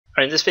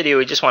In this video,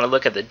 we just want to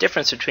look at the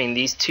difference between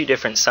these two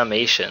different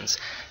summations.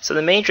 So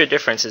the major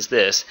difference is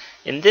this.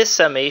 In this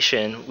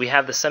summation, we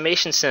have the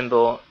summation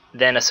symbol,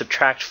 then a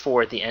subtract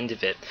 4 at the end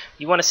of it.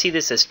 You want to see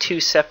this as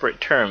two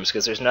separate terms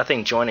because there's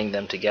nothing joining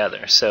them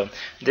together. So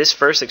this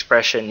first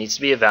expression needs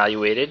to be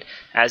evaluated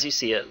as you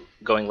see it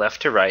going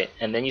left to right,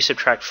 and then you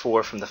subtract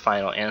 4 from the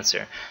final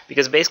answer.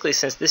 Because basically,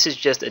 since this is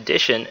just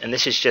addition and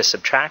this is just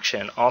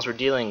subtraction, all we're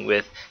dealing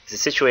with is a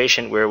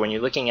situation where when you're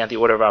looking at the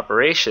order of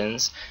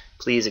operations,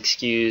 please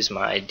excuse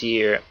my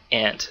dear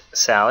Aunt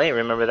Sally,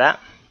 remember that?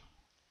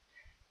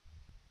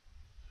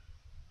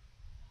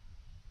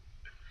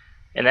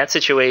 In that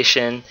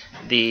situation,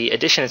 the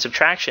addition and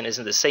subtraction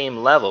isn't the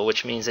same level,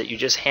 which means that you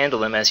just handle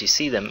them as you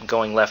see them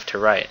going left to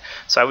right.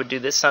 So I would do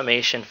this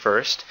summation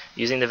first,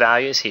 using the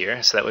values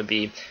here. So that would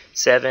be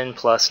 7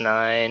 plus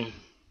 9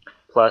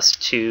 plus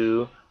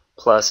 2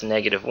 plus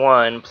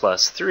 -1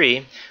 plus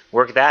 3.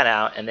 Work that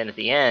out, and then at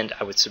the end,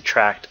 I would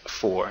subtract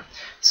 4.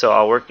 So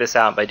I'll work this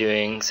out by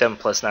doing 7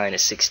 plus 9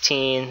 is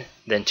 16,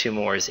 then 2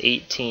 more is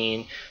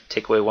 18.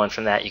 Take away 1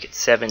 from that, you get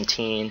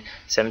 17.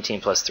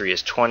 17 plus 3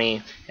 is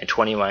 20, and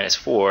 20 minus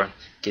 4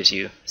 gives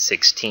you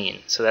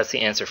 16. So that's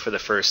the answer for the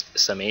first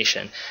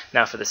summation.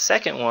 Now for the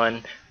second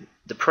one,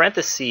 the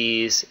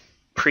parentheses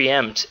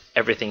preempt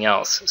everything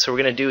else. So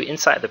we're going to do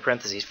inside the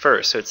parentheses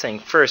first. So it's saying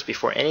first,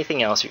 before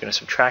anything else, you're going to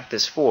subtract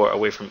this 4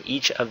 away from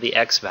each of the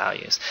x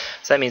values.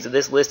 So that means that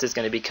this list is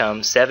going to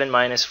become 7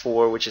 minus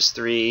 4, which is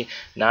 3,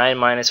 9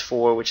 minus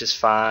 4, which is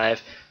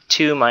 5,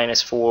 2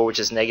 minus 4, which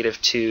is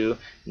 -2,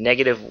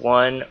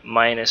 -1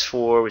 minus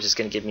 4, which is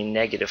going to give me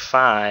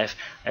 -5,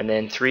 and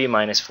then 3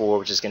 minus 4,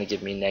 which is going to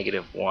give me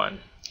 -1.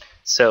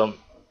 So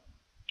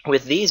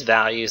with these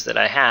values that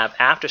I have,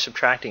 after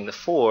subtracting the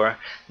 4,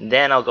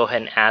 then I'll go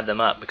ahead and add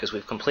them up because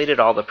we've completed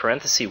all the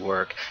parenthesis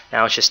work.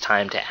 Now it's just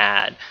time to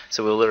add.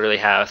 So we'll literally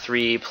have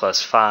 3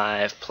 plus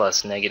 5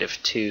 plus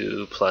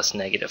 -2 plus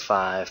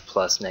 -5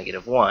 plus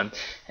 -1.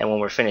 And when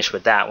we're finished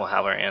with that, we'll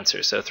have our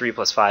answer. So 3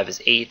 plus 5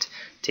 is 8,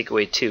 take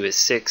away 2 is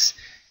 6,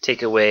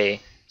 take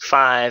away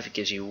 5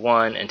 gives you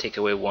 1, and take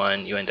away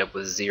 1, you end up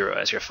with 0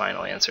 as your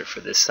final answer for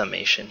this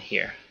summation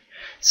here.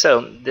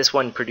 So this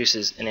one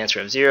produces an answer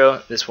of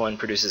 0, this one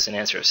produces an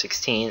answer of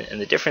 16,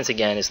 and the difference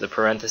again is the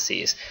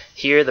parentheses.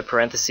 Here the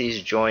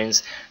parentheses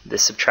joins the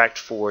subtract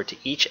 4 to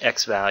each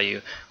x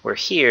value, where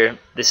here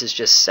this is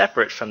just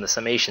separate from the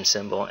summation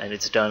symbol and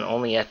it's done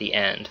only at the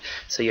end.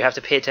 So you have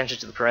to pay attention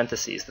to the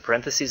parentheses. The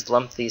parentheses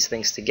lump these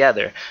things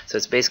together, so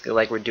it's basically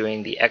like we're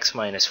doing the x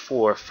minus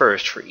 4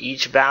 first for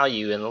each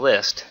value in the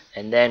list,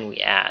 and then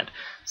we add.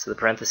 So the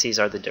parentheses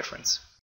are the difference.